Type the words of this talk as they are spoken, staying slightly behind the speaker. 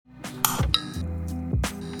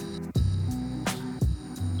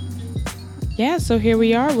Yeah, so here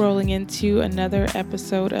we are rolling into another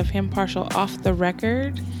episode of Hymnpartial Off the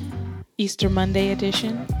Record, Easter Monday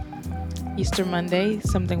edition. Easter Monday,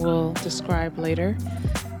 something we'll describe later.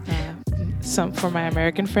 Some for my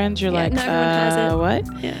American friends, you're like, not everyone has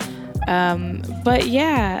it. What? Yeah. But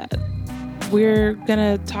yeah, we're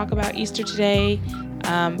gonna talk about Easter today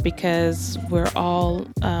because we're all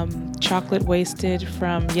chocolate wasted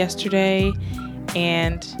from yesterday.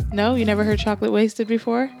 And no, you never heard chocolate wasted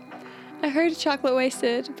before? I heard chocolate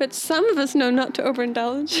wasted, but some of us know not to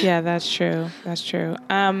overindulge. Yeah, that's true. That's true.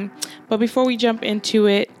 But before we jump into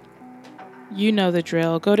it, you know the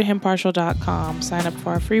drill. Go to hymnpartial.com, sign up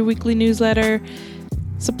for our free weekly newsletter,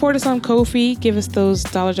 support us on Ko-fi, give us those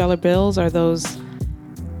dollar bills or those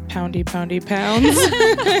poundy pounds.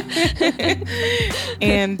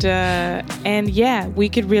 and yeah, we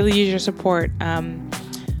could really use your support.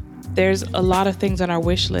 There's a lot of things on our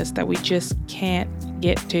wish list that we just can't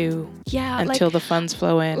get to until the funds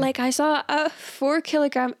flow in. Like I saw a 4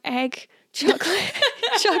 kilogram egg,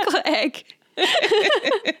 chocolate egg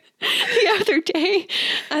the other day,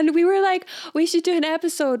 and we were like, we should do an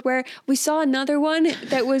episode where we saw another one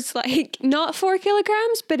that was like not 4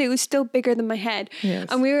 kilograms, but it was still bigger than my head. Yes.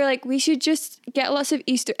 And we were like, we should just get lots of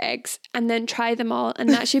Easter eggs and then try them all, and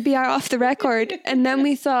that should be our off the record. And then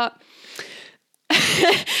we thought,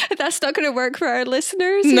 that's not going to work for our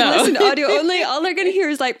listeners who listen to audio only. All they're going to hear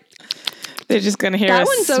is like, they're just going to hear that us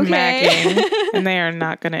one's smacking, okay. and they are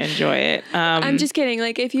not going to enjoy it. I'm just kidding.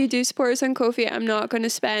 Like, if you do support us on Ko-fi, I'm not going to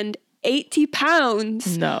spend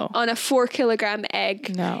 £80 on a 4 kilogram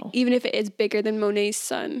egg. No. Even if it is bigger than Monet's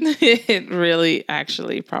son. It really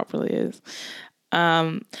actually properly is.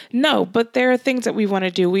 No, but there are things that we want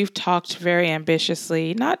to do. We've talked very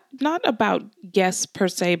ambitiously, not about guests per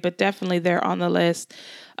se, but definitely they're on the list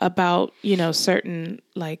about, certain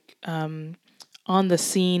like, on the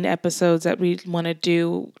scene episodes that we want to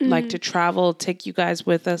do, like to travel, take you guys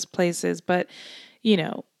with us places. But,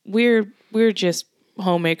 we're just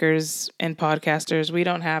homemakers and podcasters. We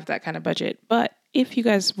don't have that kind of budget, but if you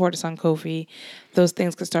guys support us on Ko-fi, those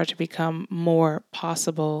things can start to become more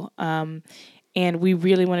possible. And we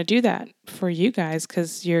really want to do that for you guys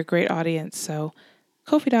because you're a great audience. So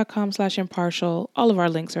Ko-fi.com/impartial. All of our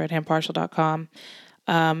links are at hymnpartial.com.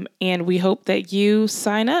 And we hope that you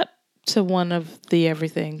sign up to one of the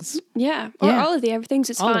everythings. Yeah. Or all of the everythings.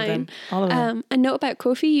 It's all fine. All of them. A note about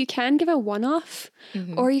Ko-fi, you can give a one-off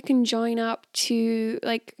or you can join up to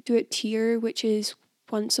like do a tier, which is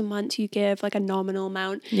once a month you give like a nominal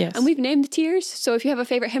amount. Yes. And we've named the tiers. So if you have a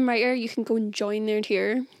favorite hymn writer, you can go and join their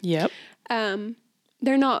tier. Yep.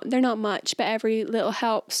 They're not much, but every little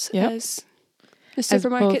helps, as the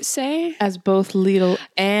supermarkets say. As both Lidl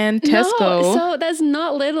and Tesco. No, so that's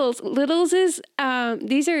not Lidl's. Lidl's is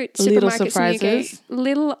these are supermarkets in the UK.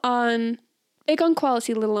 Lidl big on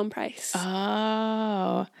quality, little on price.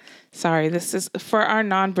 Oh, sorry. This is for our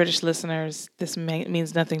non-British listeners. This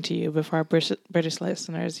means nothing to you, but for our British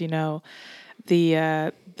listeners,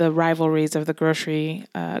 the rivalries of the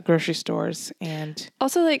grocery stores. And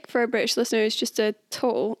also, like, for our British listeners, just a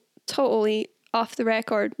totally off the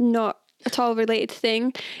record, not at all related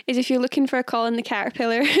thing, is if you're looking for a Colin the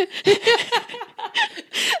Caterpillar, the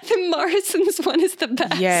Morrison's one is the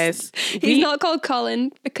best. Yes. He's not called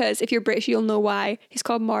Colin because if you're British, you'll know why. He's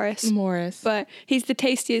called Morris. But he's the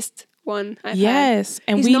tastiest one I've had.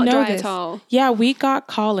 And he's we not know dry this. at all. Yeah, we got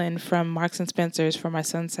Colin from Marks and Spencer's for my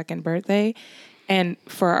son's second birthday. And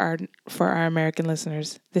for our American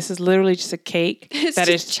listeners, this is literally just a cake.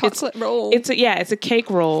 It's chocolate roll. It's a cake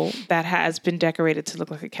roll that has been decorated to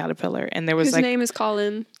look like a caterpillar. And there was His name is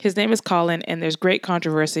Colin. His name is Colin, and there's great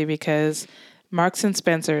controversy because Marks and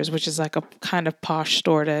Spencer's, which is like a kind of posh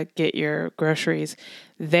store to get your groceries,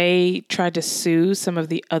 they tried to sue some of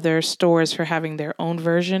the other stores for having their own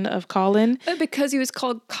version of Colin. But because he was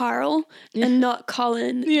called Carl and not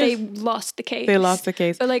Colin, they lost the case.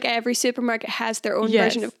 But like every supermarket has their own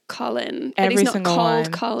version of Colin. But he's not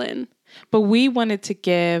called Colin. But we wanted to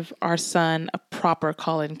give our son a proper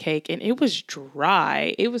Colin cake, and it was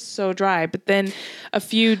dry. It was so dry. But then a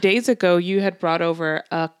few days ago, you had brought over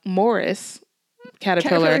a Morris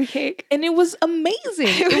caterpillar cake, and it was amazing.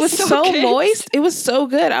 It was so moist. It was so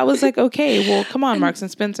good. I was like, okay, well, come on, Marks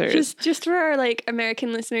and Spencer's. Just for our like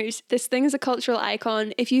American listeners, this thing is a cultural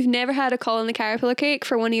icon. If you've never had a Colin the Caterpillar cake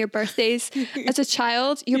for one of your birthdays as a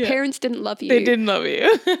child, your parents didn't love you. They didn't love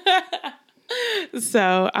you.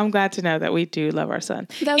 So I'm glad to know that we do love our son.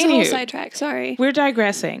 That was a whole sidetrack. Sorry. We're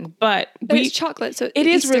digressing, but it's chocolate, so it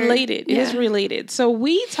is related. It is related. So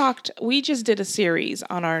we just did a series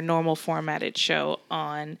on our normal formatted show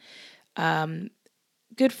on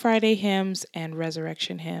Good Friday hymns and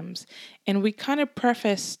resurrection hymns. And we kind of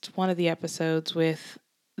prefaced one of the episodes with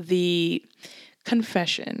the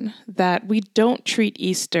confession that we don't treat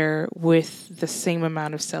Easter with the same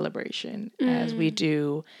amount of celebration as we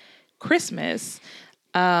do Christmas.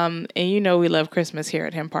 And you know we love Christmas here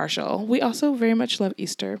at Hymnpartial. We also very much love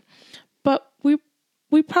Easter. But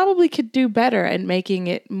we probably could do better at making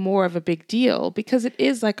it more of a big deal because it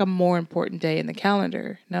is like a more important day in the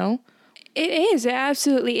calendar, no? It is. It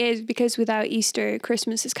absolutely is, because without Easter,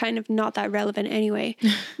 Christmas is kind of not that relevant anyway.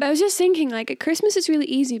 But I was just thinking, like, Christmas is really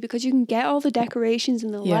easy because you can get all the decorations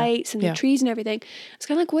and the lights and the trees and everything. It's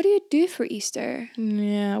kind of like, what do you do for Easter?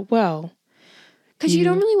 Yeah, well. Because you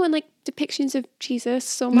don't really want, like, depictions of Jesus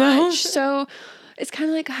so much. No. So it's kind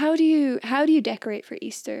of like, how do you decorate for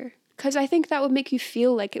Easter? Because I think that would make you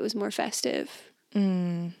feel like it was more festive.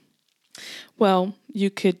 Well, you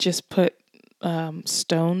could just put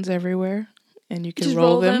stones everywhere and you can just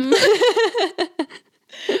roll them.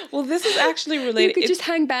 Well, this is actually related. You could just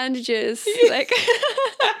hang bandages. Like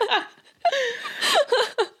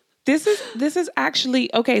This is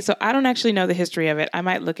actually okay, so I don't actually know the history of it. I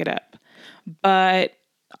might look it up. But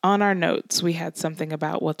on our notes we had something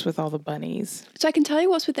about what's with all the bunnies. So I can tell you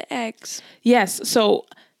what's with the eggs. Yes, so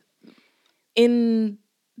in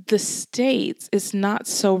the States it's not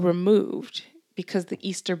so removed because the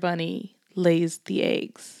Easter bunny lays the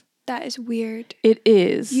eggs. That is weird. It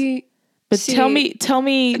is. But tell me American something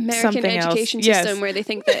else. American education system where they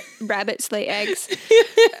think that rabbits lay eggs.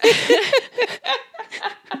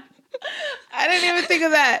 I didn't even think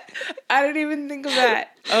of that.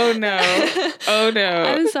 Oh no.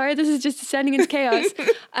 I'm sorry, this is just descending into chaos.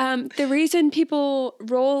 The reason people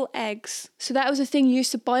roll eggs, so that was a thing. You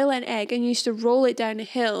used to boil an egg and you used to roll it down a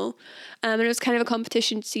hill. And it was kind of a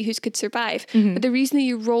competition to see who could survive. Mm-hmm. But the reason that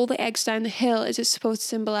you roll the eggs down the hill is it's supposed to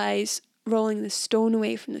symbolize rolling the stone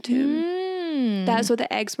away from the tomb. That's what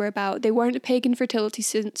the eggs were about. They weren't a pagan fertility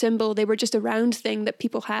symbol. They were just a round thing that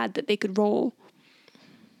people had that they could roll.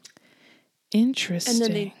 Interesting. And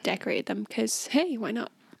then they decorated them because, hey, why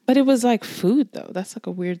not? But it was like food, though. That's like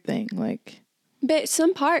a weird thing. Like, but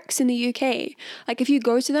some parks in the UK, like if you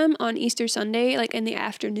go to them on Easter Sunday, like in the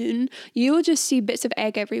afternoon, you will just see bits of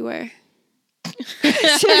egg everywhere.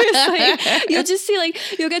 Seriously, you'll just see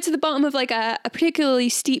you'll get to the bottom of like a particularly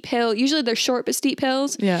steep hill. Usually they're short but steep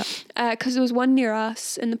hills. Yeah. Because there was one near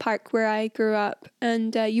us in the park where I grew up,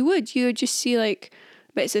 and you would just see like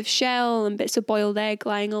bits of shell and bits of boiled egg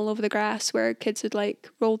lying all over the grass where kids had like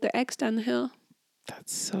rolled their eggs down the hill.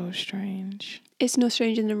 That's so strange. It's no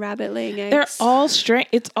stranger than a rabbit laying eggs. They're all strange.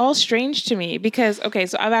 It's all strange to me because, okay,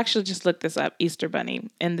 so I've actually just looked this up, Easter Bunny,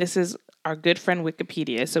 and this is our good friend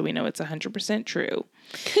Wikipedia, so we know it's 100% true.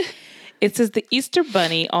 It says the Easter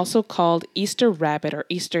Bunny, also called Easter Rabbit or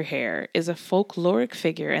Easter Hare, is a folkloric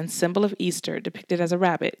figure and symbol of Easter depicted as a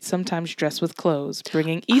rabbit, sometimes dressed with clothes,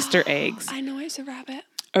 bringing Easter eggs. I know it's a rabbit.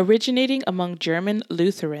 Originating among German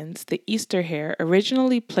Lutherans, the Easter Hare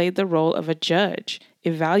originally played the role of a judge,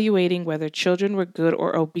 evaluating whether children were good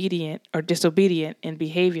or obedient or disobedient in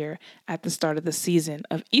behavior at the start of the season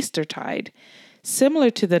of Eastertide. Similar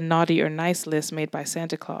to the naughty or nice list made by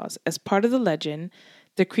Santa Claus, as part of the legend,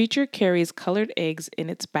 the creature carries colored eggs in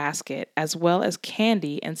its basket, as well as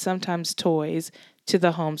candy and sometimes toys to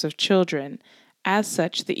the homes of children. As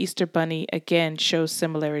such, the Easter Bunny again shows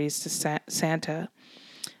similarities to Santa.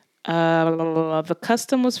 The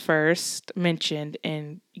custom was first mentioned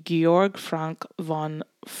in Georg Frank von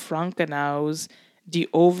Frankenau's De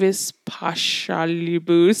Ovis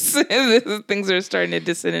Pauschalibus. Things are starting to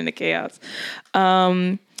descend into chaos.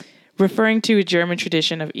 Referring to a German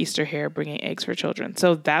tradition of Easter Hare bringing eggs for children.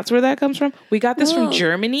 So that's where that comes from. We got this from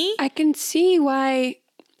Germany. I can see why.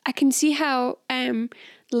 I can see how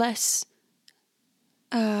less.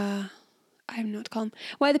 I don't know what to call them.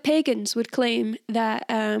 Why the pagans would claim that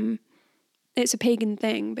it's a pagan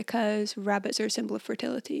thing because rabbits are a symbol of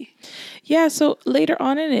fertility. Yeah. So later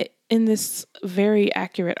on in this very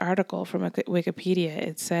accurate article from Wikipedia,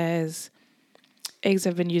 it says eggs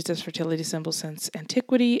have been used as fertility symbols since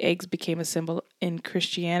antiquity. Eggs became a symbol in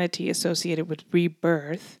Christianity associated with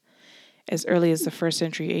rebirth as early as the 1st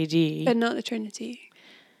century AD. But not the Trinity.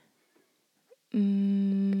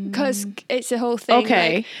 Because it's a whole thing.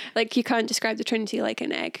 Okay. Like you can't describe the Trinity like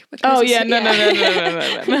an egg. Oh, yeah. No.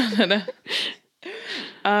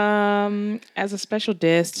 As a special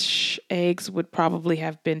dish, eggs would probably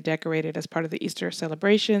have been decorated as part of the Easter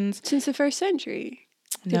celebrations. Since the 1st century.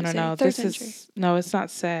 No. This is it's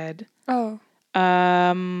not said. Oh.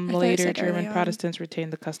 Later, German Protestants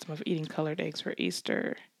retained the custom of eating colored eggs for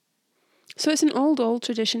Easter. So it's an old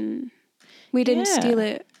tradition. We didn't steal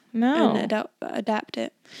it. No. and adapt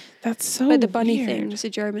it. That's so But the bunny weird. thing was a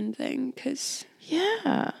German thing because...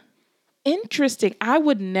 Yeah. Interesting. I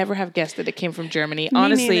would never have guessed that it came from Germany. Me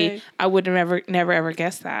Honestly, neither. I would have never ever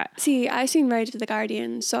guessed that. See, I seen Rise of the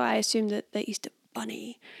Guardian, so I assumed that the Easter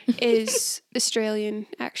Bunny is Australian,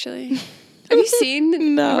 actually. Have you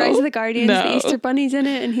seen No. Rise of the Guardians? No. The Easter Bunny's in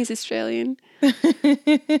it, and he's Australian.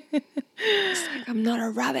 It's like, I'm not a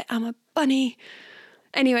rabbit, I'm a bunny.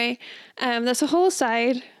 Anyway, that's a whole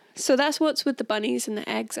aside. So that's what's with the bunnies and the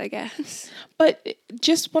eggs, I guess. But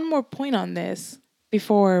just one more point on this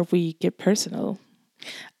before we get personal.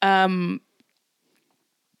 I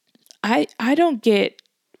don't get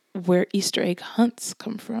where Easter egg hunts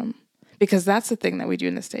come from, because that's the thing that we do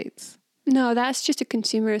in the States. No, that's just a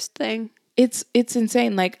consumerist thing. It's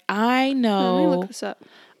insane. Like, Let me look this up.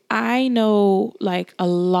 I know like a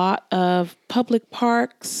lot of public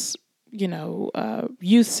parks,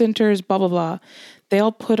 youth centers, blah, blah, blah. They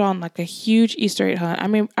all put on like a huge Easter egg hunt. I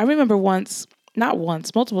mean, I remember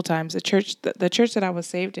multiple times, the church that I was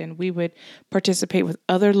saved in, we would participate with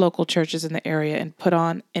other local churches in the area and put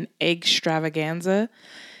on an egg extravaganza.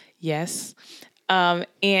 Yes.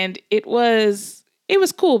 And it was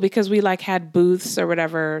cool because we like had booths or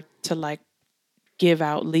whatever to like give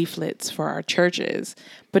out leaflets for our churches,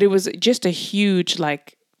 but it was just a huge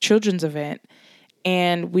like children's event.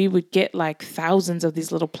 And we would get like thousands of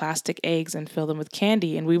these little plastic eggs and fill them with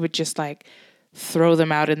candy. And we would just like throw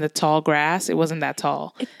them out in the tall grass. It wasn't that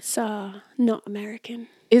tall. It's not American.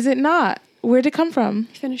 Is it not? Where'd it come from?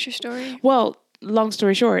 Finish your story. Well, long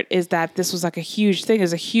story short is that this was like a huge thing. It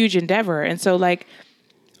was a huge endeavor. And so like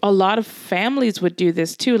a lot of families would do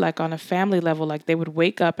this too. Like on a family level, like they would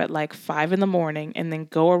wake up at like 5 a.m. and then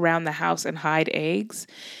go around the house and hide eggs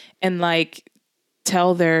and like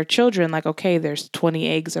tell their children like, okay, there's 20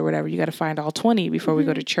 eggs or whatever. You got to find all 20 before we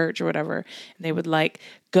go to church or whatever. And they would like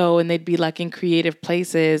go and they'd be like in creative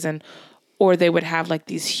places or they would have like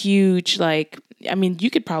these huge, like, I mean, you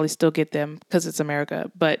could probably still get them because it's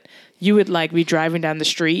America, but you would like be driving down the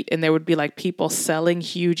street and there would be like people selling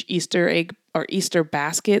huge Easter egg or Easter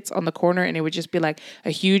baskets on the corner. And it would just be like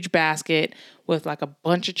a huge basket with like a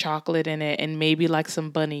bunch of chocolate in it and maybe like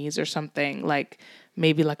some bunnies or something, like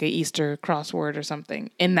maybe like an Easter crossword or something.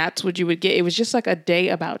 And that's what you would get. It was just like a day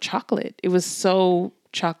about chocolate. It was so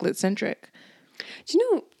chocolate centric. Do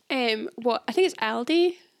you know what? I think it's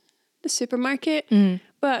Aldi, the supermarket.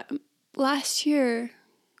 But last year,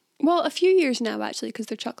 well, a few years now actually, because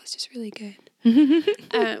their chocolate's just really good.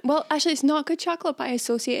 Well, actually, it's not good chocolate, but I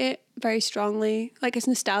associate it very strongly. Like, it's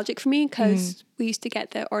nostalgic for me because we used to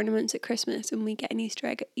get the ornaments at Christmas and we get an Easter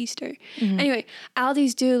egg at Easter. Anyway,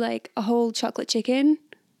 Aldi's do like a whole chocolate chicken.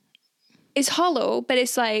 It's hollow, but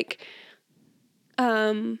it's like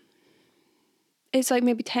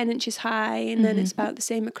maybe 10 inches high, and then it's about the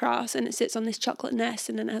same across, and it sits on this chocolate nest,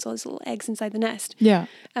 and then it has all these little eggs inside the nest. Yeah.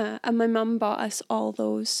 And my mum bought us all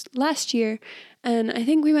those last year, and I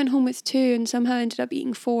think we went home with 2 and somehow ended up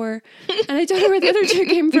eating 4. And I don't know where the other 2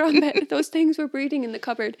 came from, but those things were breeding in the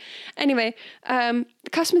cupboard. Anyway, the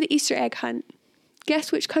custom of the Easter egg hunt.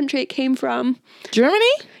 Guess which country it came from?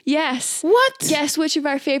 Germany? Yes. What? Guess which of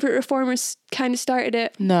our favourite reformers kind of started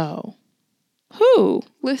it? No. Who?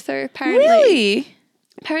 Luther, apparently. Really?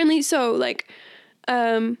 Apparently so. Like,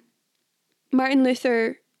 Martin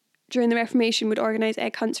Luther, during the Reformation, would organise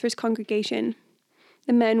egg hunts for his congregation.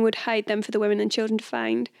 The men would hide them for the women and children to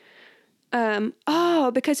find.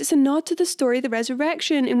 Because it's a nod to the story of the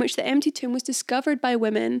resurrection, in which the empty tomb was discovered by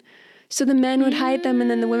women. So the men would hide them and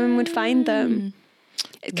then the women would find them.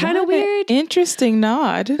 It's kind of weird. Interesting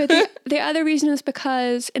nod. But the other reason is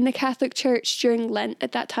because in the Catholic Church during Lent,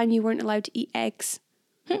 at that time, you weren't allowed to eat eggs.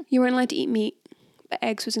 You weren't allowed to eat meat, but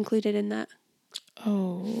eggs was included in that.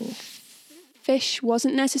 Oh. Fish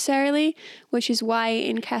wasn't necessarily, which is why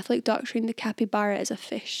in Catholic doctrine, the capybara is a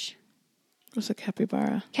fish. What's a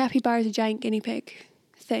capybara? Capybara is a giant guinea pig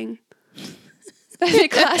thing. But they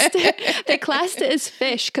classed it as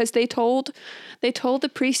fish because they told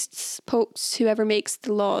the priests, popes, whoever makes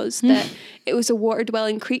the laws, that it was a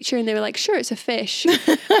water-dwelling creature, and they were like, sure, it's a fish.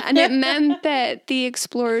 And it meant that the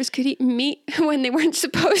explorers could eat meat when they weren't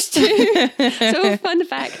supposed to. So, fun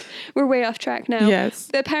fact, we're way off track now. Yes.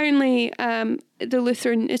 But apparently,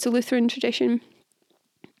 it's a Lutheran tradition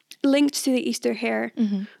linked to the Easter hare,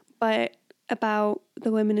 but about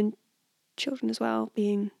the women and children as well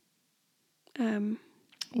being... wow.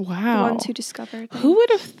 the ones who discovered them. Who would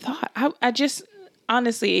have thought? I just,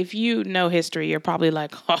 honestly, if you know history, you're probably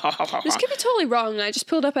like, This could be totally wrong. I just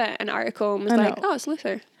pulled up an article and was like, oh, it's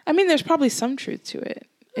Luther. I mean, there's probably some truth to it.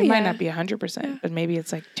 It might Yeah. not be 100%, but maybe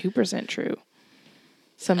it's like 2% true.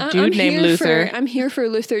 Some dude named Luther. I'm here for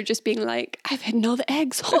Luther just being like, I've hidden all the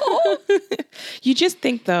eggs. You just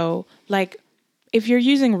think though, like, if you're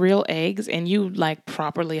using real eggs and you like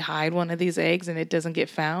properly hide one of these eggs and it doesn't get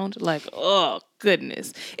found, like, oh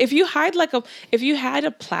goodness. If you had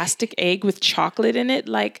a plastic egg with chocolate in it,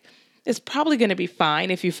 like, it's probably going to be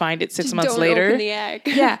fine if you find it 6 months later. Don't open the egg.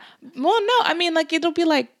 Yeah. Well, no, I mean, like, it'll be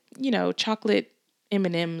like, chocolate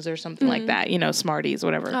M&Ms or something like that, Smarties,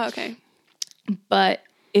 whatever. Oh, okay. But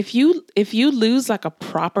if you lose like a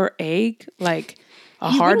proper egg, like a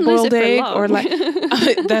hard-boiled egg, or like,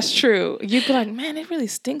 that's true. You'd be like, man, it really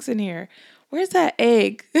stinks in here. Where's that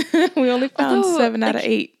egg? We only found 7 out of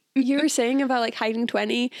 8. You were saying about like hiding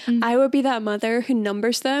 20. I would be that mother who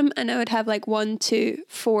numbers them, and I would have like 1, 2,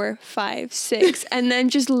 4, 5, 6, and then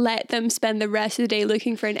just let them spend the rest of the day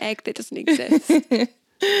looking for an egg that doesn't exist.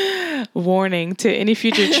 Warning to any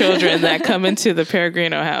future children that come into the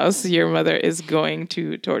Peregrino house, your mother is going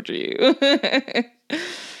to torture you.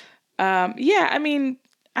 Yeah, I mean,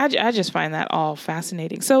 I just find that all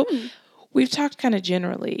fascinating. So we've talked kind of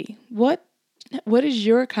generally. What is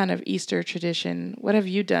your kind of Easter tradition? What have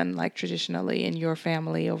you done like traditionally in your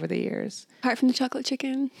family over the years? Apart from the chocolate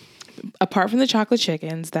chicken. Apart from the chocolate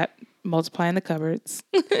chickens that multiply in the cupboards.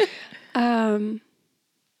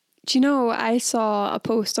 Do you know, I saw a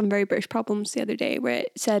post on Very British Problems the other day where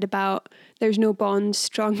it said about there's no bond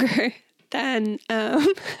stronger than a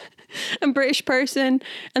British person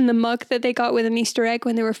and the mug that they got with an Easter egg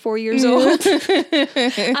when they were 4 years old.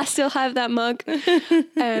 I still have that mug.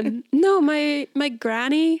 No, my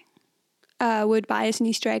granny would buy us an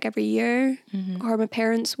Easter egg every year, or my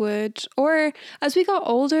parents would. Or as we got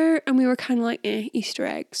older and we were kind of like, Easter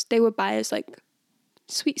eggs, they would buy us like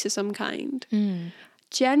sweets of some kind.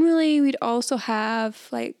 Generally, we'd also have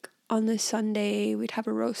like on the Sunday, we'd have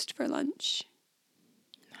a roast for lunch.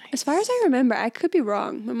 As far as I remember, I could be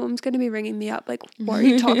wrong. My mom's going to be ringing me up like, what are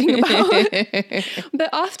you talking about? But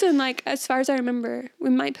often, like, as far as I remember, we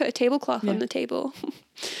might put a tablecloth on the table.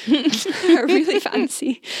 Really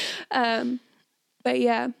fancy. But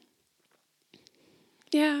yeah.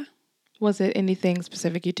 Yeah. Was it anything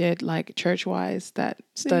specific you did, like church-wise, that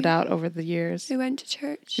stood out over the years? We went to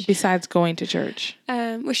church. Besides going to church?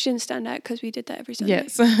 Which didn't stand out because we did that every Sunday.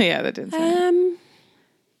 Yes. Yeah, that didn't stand out.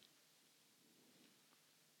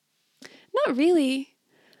 Not really.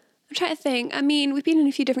 I'm trying to think. I mean, we've been in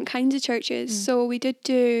a few different kinds of churches. So we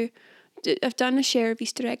I've done a share of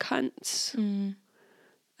Easter egg hunts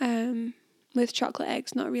with chocolate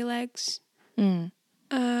eggs, not real eggs.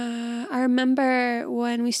 I remember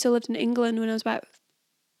when we still lived in England, when I was about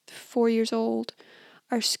 4 years old,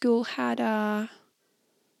 our school had an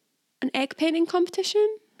egg painting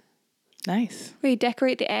competition. Nice. Where you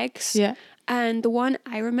decorate the eggs. Yeah. And the one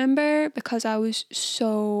I remember, because I was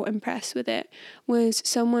so impressed with it, was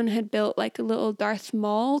someone had built like a little Darth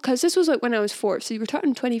Maul. Because this was like when I was 4, so you were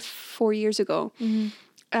talking 24 years ago.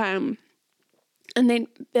 And they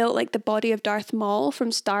built like the body of Darth Maul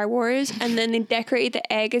from Star Wars, and then they decorated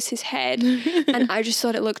the egg as his head. And I just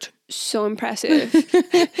thought it looked so impressive.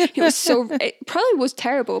 It probably was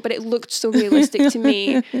terrible, but it looked so realistic to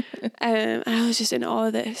me. I was just in awe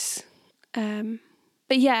of this. But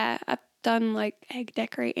yeah, I've done like egg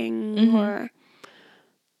decorating or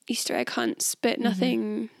Easter egg hunts, but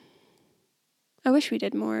nothing. I wish we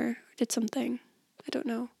did more, did something. I don't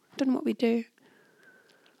know what we do.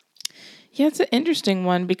 Yeah, it's an interesting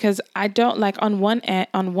one because I don't like on one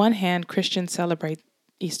hand, Christians celebrate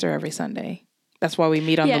Easter every Sunday. That's why we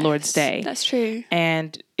meet on the Lord's Day. That's true.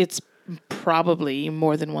 And it's probably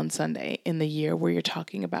more than one Sunday in the year where you're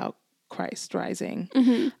talking about Christ rising.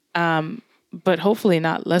 But hopefully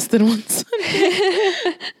not less than one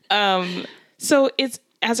Sunday. So it's,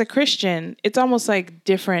 as a Christian, it's almost like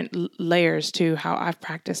different layers to how I've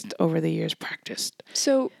practiced over the years.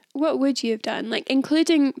 So what would you have done? Like,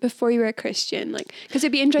 including before you were a Christian? Like, because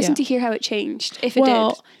it'd be interesting to hear how it changed, if it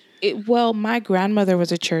did. Well, my grandmother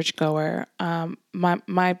was a churchgoer.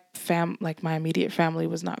 My immediate family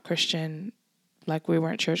was not Christian. Like, we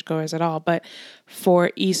weren't churchgoers at all. But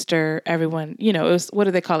for Easter, everyone, it was, what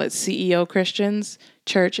do they call it? CEO Christians,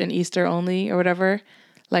 church and Easter only, or whatever.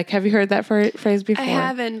 Like, have you heard that phrase before? I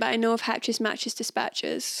haven't, but I know of Hatches, Matches,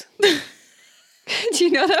 Dispatches. Do you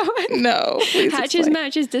know that one? No. Hatches,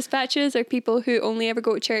 Matches, Dispatches are people who only ever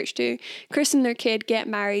go to church to christen their kid, get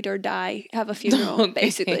married, or die, have a funeral,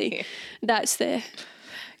 basically. That's the...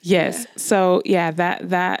 Yes. Yeah. So, yeah,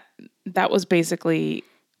 that was basically...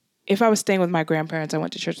 If I was staying with my grandparents, I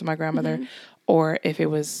went to church with my grandmother. Or if it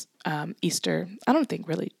was Easter, I don't think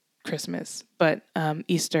really Christmas, but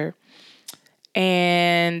Easter,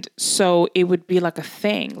 And so it would be like a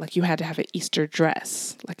thing. Like you had to have an Easter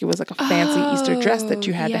dress. Like it was like a fancy Easter dress that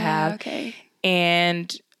you had to have. Okay.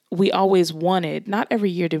 And we always wanted, not every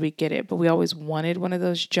year did we get it, but we always wanted one of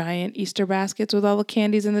those giant Easter baskets with all the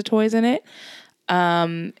candies and the toys in it.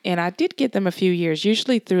 And I did get them a few years,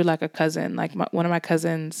 usually through like a cousin, like one of my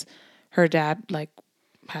cousins, her dad like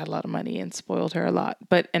had a lot of money and spoiled her a lot.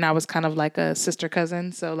 And I was kind of like a sister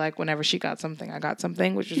cousin. So like whenever she got something, I got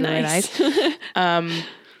something, which was really nice.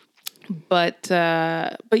 But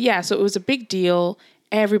yeah, so it was a big deal.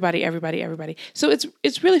 Everybody. So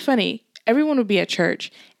it's really funny. Everyone would be at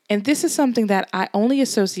church. And this is something that I only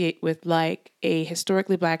associate with like a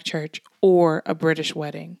historically Black church or a British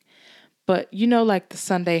wedding. But you know, like the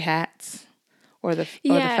Sunday hats or the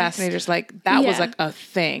fascinators, like that was like a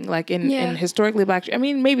thing. Like in historically Black, I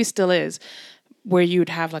mean, maybe still is, where you'd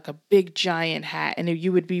have like a big giant hat and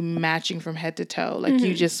you would be matching from head to toe. Like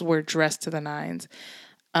you just were dressed to the nines.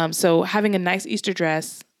 So having a nice Easter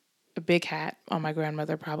dress, a big hat on my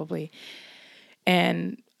grandmother probably,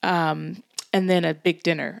 and then a big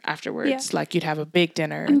dinner afterwards. Yeah. Like you'd have a big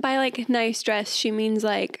dinner. And by like nice dress, she means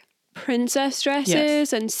like princess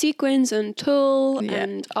dresses and sequins and tulle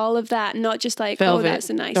and all of that. Not just like, velvet. Oh, that's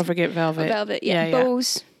a nice. Don't forget velvet. Velvet, yeah.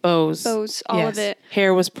 Bows, all of it.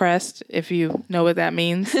 Hair was pressed, if you know what that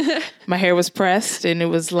means. My hair was pressed and it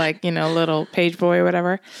was like, you know, little page boy or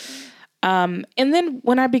whatever. And then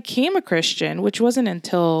when I became a Christian, which wasn't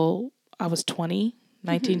until I was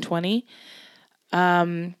 1920,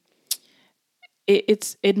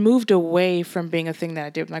 it moved away from being a thing that I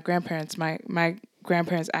did with my grandparents. My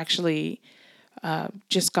grandparents actually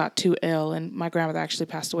just got too ill, and my grandmother actually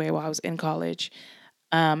passed away while I was in college.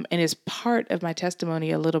 And is part of my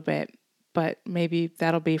testimony a little bit, but maybe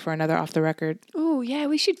that'll be for another off the record. Oh yeah,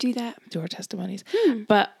 we should do that. Do our testimonies.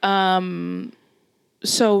 But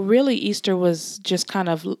so really Easter was just kind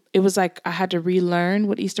of, it was like I had to relearn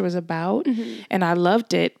what Easter was about. And I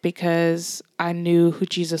loved it because I knew who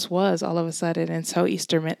Jesus was all of a sudden. And so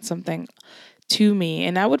Easter meant something to me.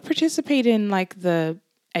 And I would participate in like the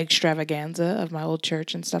extravaganza of my old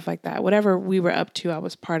church and stuff like that. Whatever we were up to, I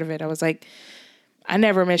was part of it. I was like, I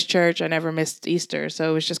never missed church. I never missed Easter. So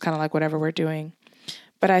it was just kind of like whatever we're doing.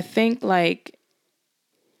 But I think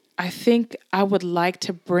I would like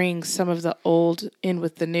to bring some of the old in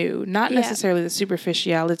with the new, not necessarily the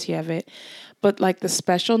superficiality of it, but like the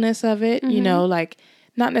specialness of it, you know, like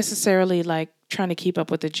not necessarily like trying to keep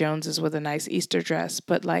up with the Joneses with a nice Easter dress,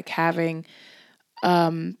 but like having,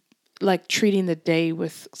 like treating the day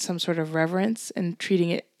with some sort of reverence and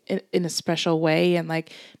treating it in a special way, and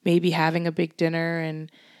like maybe having a big dinner.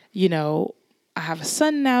 And, you know, I have a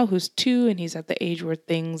son now who's 2 and he's at the age where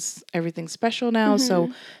everything's special now.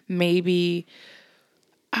 So maybe,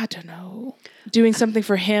 I don't know, doing something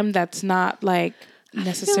for him that's not like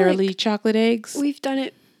necessarily like chocolate eggs. We've done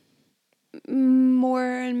it more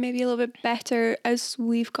and maybe a little bit better as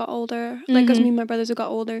we've got older. Like as me and my brothers have got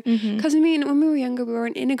older. Because I mean, when we were younger, we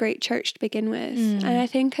weren't in a great church to begin with. And I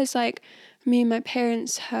think as like me and my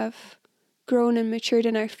parents have grown and matured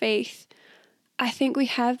in our faith, I think we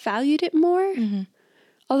have valued it more.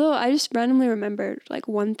 Although I just randomly remembered like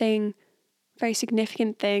one thing, very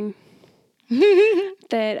significant thing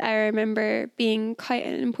that I remember being quite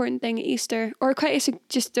an important thing at Easter, or quite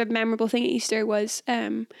just a memorable thing at Easter, was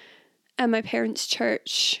at my parents'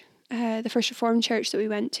 church, the First Reformed church that we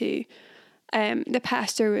went to. The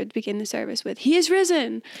pastor would begin the service with, "He is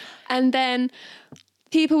risen," and then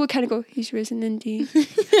people would kind of go, "He's risen indeed."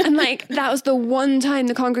 And like, that was the one time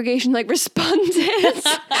the congregation like responded.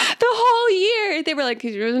 The whole year they were like,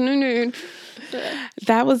 "He's risen indeed."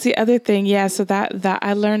 That was the other thing. Yeah. So that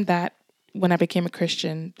I learned that when I became a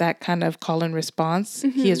Christian, that kind of call and response,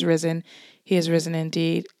 "He is risen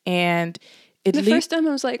indeed." And the first time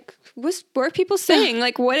I was like, what are people saying?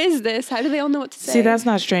 Like, what is this? How do they all know what to say? See, that's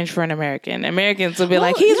not strange for an American. Americans will be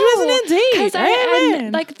like, "He's risen indeed." Because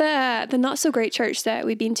and like the not so great church that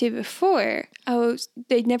we'd been to before,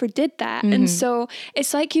 they never did that. And so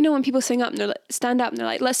it's like, you know, when people sing up and they're like, stand up and they're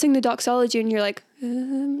like, "Let's sing the doxology," and you're like, "I've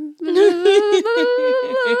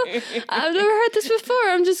never heard this before.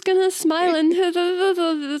 I'm just gonna smile and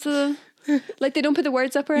like they don't put the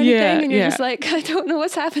words up or anything," and you're just like, "I don't know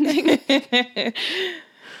what's happening."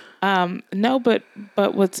 No, but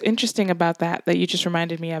what's interesting about that you just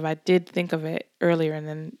reminded me of, I did think of it earlier and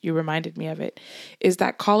then you reminded me of it, is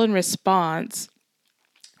that call and response.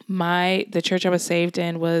 The church I was saved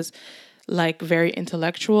in was like very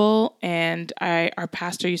intellectual, and our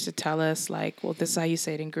pastor used to tell us like, "Well, this is how you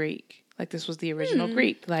say it in Greek." Like this was the original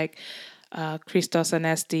Greek. Like, Christos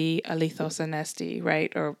Anesti, Alithos Anesti,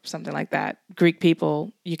 right? Or something like that. Greek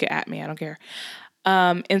people, you can at me, I don't care.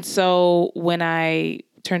 And so when I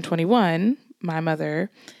turned 21, my mother,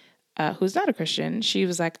 who's not a Christian, she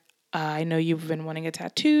was like, I know you've been wanting a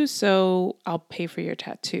tattoo, so I'll pay for your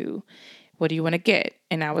tattoo. What do you want to get?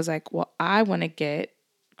 And I was like, well, I want to get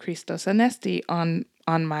Christos Anesti on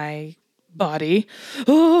my body.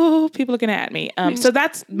 Oh, people looking at me. So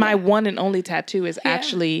that's my one and only tattoo is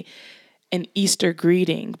actually an Easter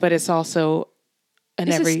greeting, but it's also a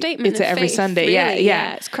statement. It's every faith, Sunday. Really.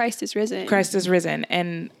 Yeah. It's Christ is risen. Christ is risen.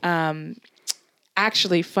 And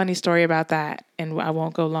actually, funny story about that, and I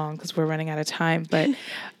won't go long because we're running out of time, but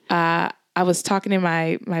I was talking to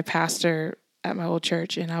my pastor at my old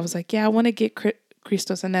church, and I was like, yeah, I want to get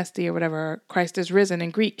Christos Anesti or whatever, Christ is risen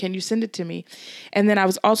in Greek. Can you send it to me? And then I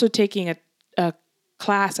was also taking a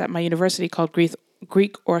class at my university called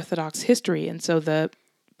Greek Orthodox History. And so the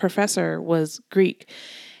professor was Greek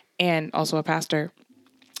and also a pastor.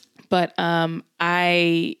 But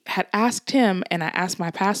I had asked him and I asked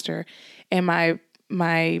my pastor, and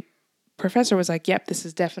my professor was like, yep, this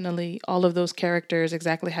is definitely all of those characters,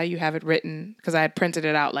 exactly how you have it written. Because I had printed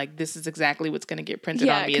it out, like, this is exactly what's going to get printed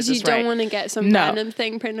on me. Yeah, because you don't want to get some random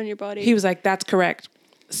thing printed on your body. He was like, that's correct.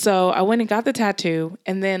 So I went and got the tattoo.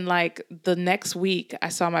 And then like the next week I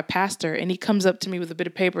saw my pastor and he comes up to me with a bit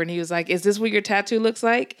of paper and he was like, is this what your tattoo looks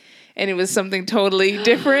like? And it was something totally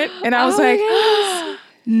different. And I was like,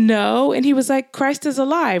 no. And he was like, Christ is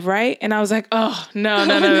alive, right? And I was like, oh, no.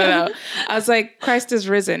 I was like, Christ is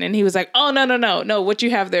risen. And he was like, oh, no. What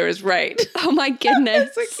you have there is right. Oh my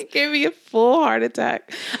goodness. Like, he gave me a full heart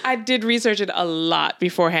attack. I did research it a lot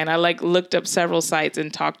beforehand. I like looked up several sites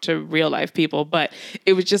and talked to real life people, but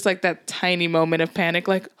it was just like that tiny moment of panic,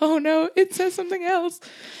 like, oh no, it says something else.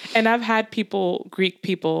 And I've had Greek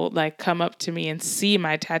people like come up to me and see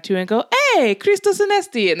my tattoo and go, hey, Christos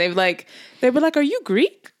Anesti. And they were like, are you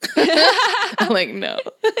Greek? I'm like, no.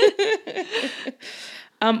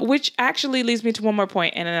 Which actually leads me to one more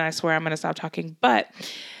point, and then I swear I'm going to stop talking. But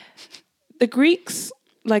the Greeks,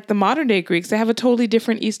 like the modern day Greeks, they have a totally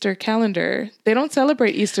different Easter calendar. They don't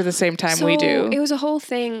celebrate Easter the same time we do. It was a whole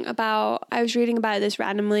thing about, I was reading about this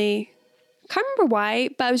randomly. Can't remember why,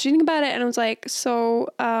 but I was reading about it and I was like,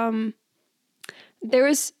 there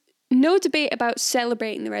was no debate about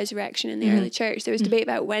celebrating the resurrection in the early church. There was debate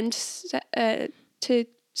about when to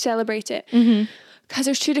celebrate it. Because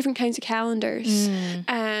there's two different kinds of calendars.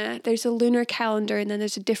 There's a lunar calendar and then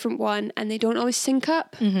there's a different one, and they don't always sync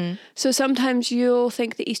up. So sometimes you'll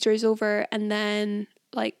think that Easter is over, and then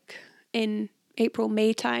like in April,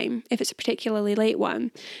 May time, if it's a particularly late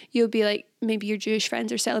one, you'll be like, maybe your Jewish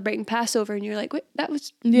friends are celebrating Passover and you're like, wait, that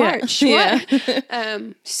was March.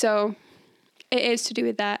 What? So it is to do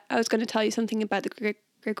with that. I was going to tell you something about the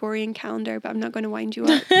Gregorian calendar, but I'm not going to wind you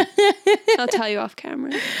up. I'll tell you off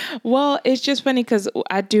camera. Well, it's just funny because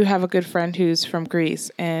I do have a good friend who's from Greece,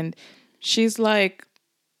 and she's like,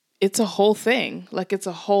 it's a whole thing. Like, it's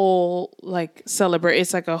a whole, like,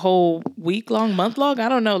 it's like a whole week-long, month-long, I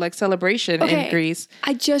don't know, like, celebration in Greece.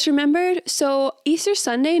 I just remembered, so Easter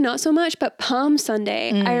Sunday, not so much, but Palm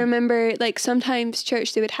Sunday, I remember, like, sometimes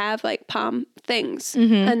church, they would have, like, palm things,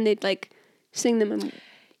 and they'd, like, sing them. And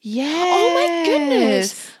Oh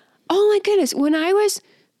my goodness. When I was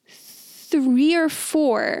 3 or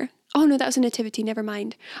 4, oh no, that was a nativity, never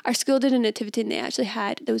mind. Our school did a nativity and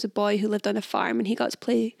there was a boy who lived on a farm and he got to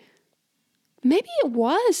play, maybe it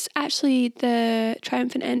was actually the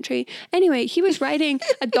triumphant entry. Anyway, he was riding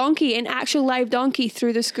a donkey, an actual live donkey,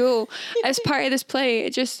 through the school as part of this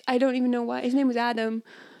play. I don't even know why. His name was Adam.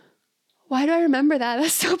 Why do I remember that?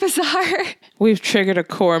 That's so bizarre. We've triggered a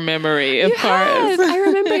core memory of ours. I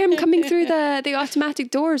remember him coming through the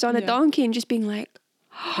automatic doors on a donkey and just being like,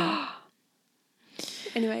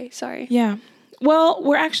 Anyway, sorry. Yeah. Well,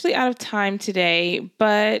 we're actually out of time today,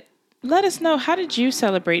 but let us know, how did you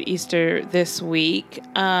celebrate Easter this week?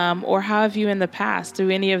 Or how have you in the past? Do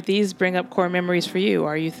any of these bring up core memories for you?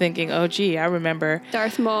 Are you thinking, oh, gee, I remember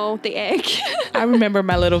Darth Maul, the egg. I remember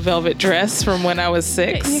my little velvet dress from when I was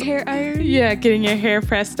 6. Getting your hair ironed. Yeah, getting your hair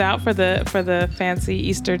pressed out for the fancy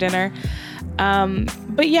Easter dinner.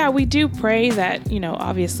 But yeah, we do pray that,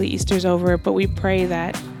 obviously Easter's over, but we pray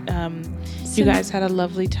that you guys had a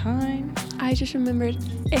lovely time. I just remembered,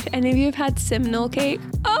 if any of you have had Simnel cake,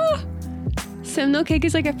 Simnel cake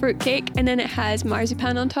is like a fruit cake, and then it has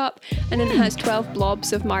marzipan on top, and then it has 12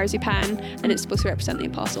 blobs of marzipan, and it's supposed to represent the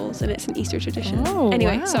apostles, and it's an Easter tradition.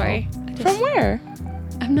 Anyway, wow. Sorry. From where?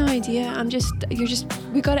 I have no idea.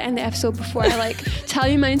 We got to end the episode before I tell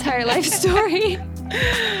you my entire life story.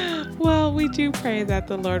 Well, we do pray that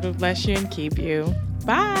the Lord will bless you and keep you.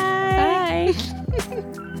 Bye. Bye. Bye.